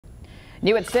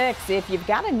New at 6, if you've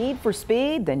got a need for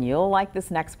speed, then you'll like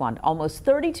this next one. Almost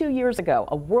 32 years ago,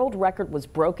 a world record was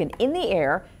broken in the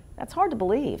air. That's hard to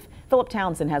believe. Philip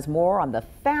Townsend has more on the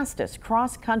fastest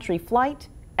cross-country flight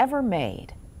ever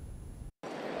made.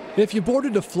 If you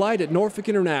boarded a flight at Norfolk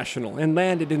International and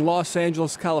landed in Los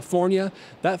Angeles, California,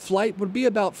 that flight would be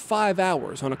about 5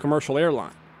 hours on a commercial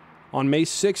airline. On May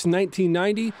 6,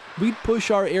 1990, we'd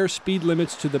push our airspeed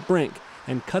limits to the brink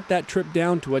and cut that trip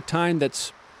down to a time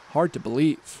that's hard to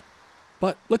believe.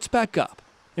 But let's back up.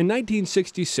 In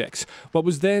 1966, what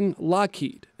was then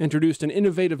Lockheed introduced an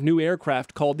innovative new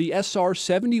aircraft called the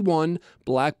SR-71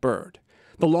 Blackbird.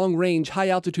 The long-range,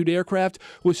 high-altitude aircraft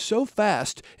was so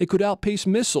fast it could outpace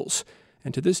missiles,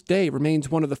 and to this day remains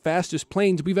one of the fastest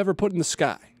planes we've ever put in the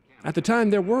sky. At the time,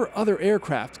 there were other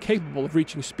aircraft capable of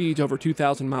reaching speeds over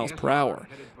 2,000 miles per hour,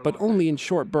 but only in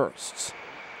short bursts.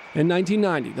 In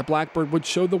 1990, the Blackbird would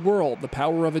show the world the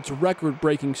power of its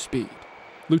record-breaking speed.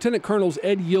 Lieutenant Colonels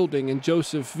Ed Yielding and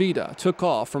Joseph Vida took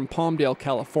off from Palmdale,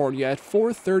 California at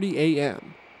 4:30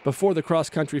 a.m. Before the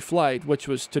cross-country flight, which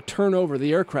was to turn over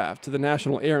the aircraft to the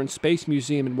National Air and Space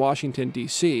Museum in Washington,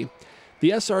 D.C.,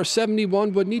 the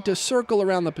SR-71 would need to circle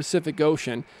around the Pacific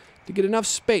Ocean to get enough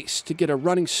space to get a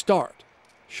running start.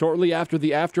 Shortly after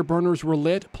the afterburners were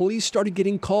lit, police started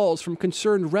getting calls from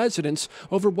concerned residents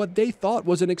over what they thought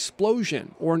was an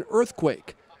explosion or an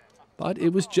earthquake. But it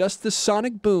was just the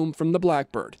sonic boom from the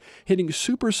Blackbird, hitting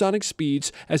supersonic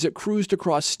speeds as it cruised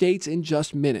across states in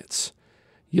just minutes.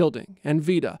 Yielding and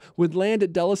Vida would land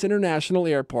at Dulles International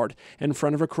Airport in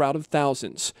front of a crowd of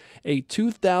thousands, a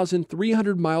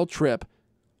 2,300-mile trip,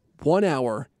 1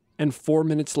 hour and 4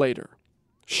 minutes later,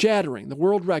 shattering the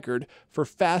world record for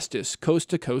fastest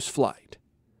coast-to-coast flight.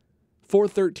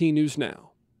 413 News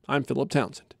Now, I'm Philip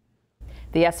Townsend.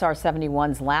 The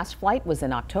SR-71's last flight was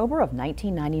in October of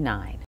 1999.